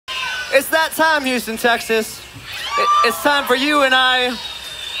It's that time, Houston, Texas. It's time for you and I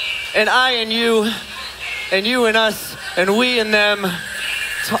and you, and you and us, and we and them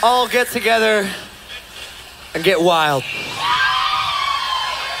to all get together and get wild.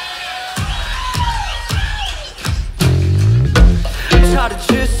 Tired of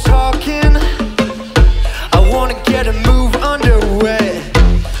just talking. I wanna get a move underway.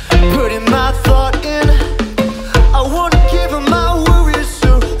 Putting my thought in. I wanna give my worries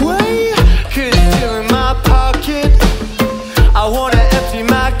away. 'Cause still in my pocket, I wanna empty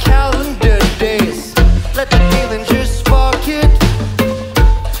my calendar days. Let the feeling just spark it.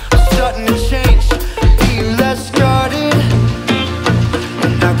 I'm starting to change, be less guarded,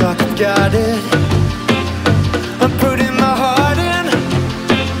 and act like I've got it. I'm putting my heart in,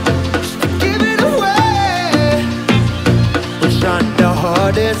 just to give it away. We're trying the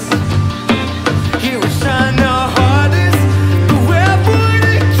hardest. Yeah, we're trying the hardest. But where would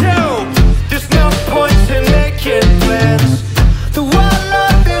it go? There's no point in making plans. The one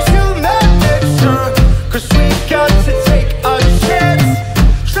life is human nature. 'Cause we got to take a chance.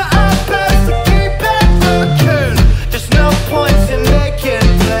 Try our best to keep it looking. There's no point in making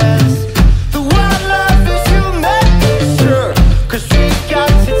plans. The one life is human nature. 'Cause we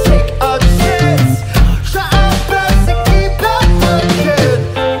got to take a chance. Try our best to keep it looking.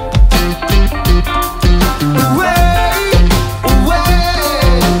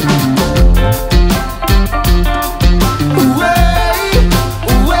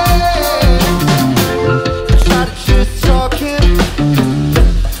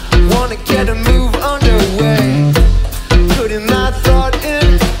 Get a move underway, putting my thought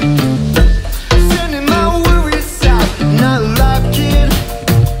in, sending my worries out, not locking,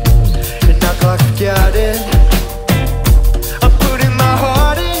 and act like I got it. I'm putting my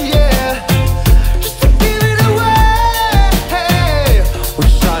heart in, yeah, just to give it away. Hey,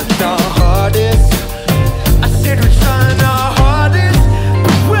 we're trying the hardest. I said we're trying our hardest,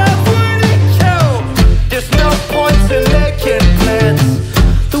 but where would it go? There's no point in making plans.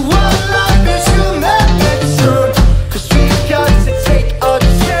 The one life is human nature. 'Cause we got to take a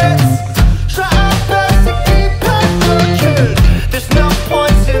chance. Try our best to keep it looking. There's no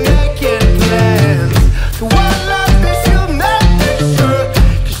point in making plans. The one life is human nature.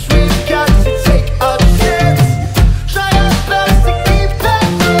 'Cause we got to take a chance. Try our best to keep it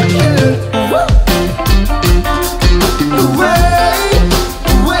looking.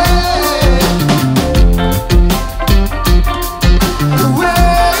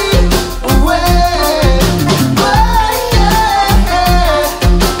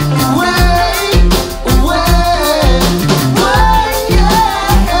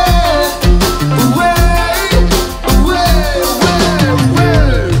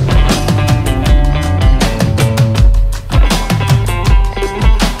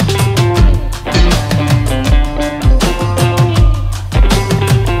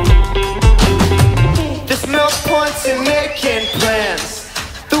 There's no point in making plans.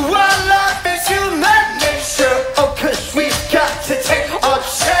 The one life is human nature. Oh, 'cause we've got to take a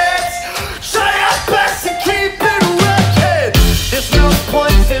chance. Try our best to keep it working. There's no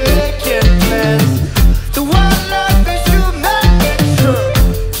point in making plans. The one life is human nature.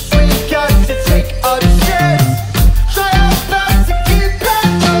 'Cause we've got to take a chance. Try our best to keep it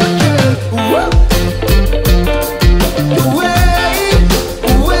working.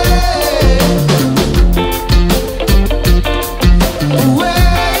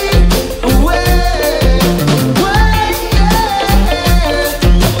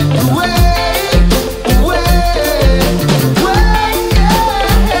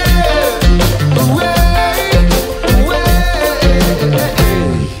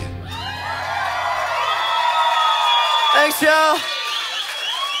 Thanks, y'all.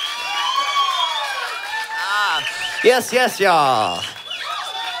 Yes, y'all.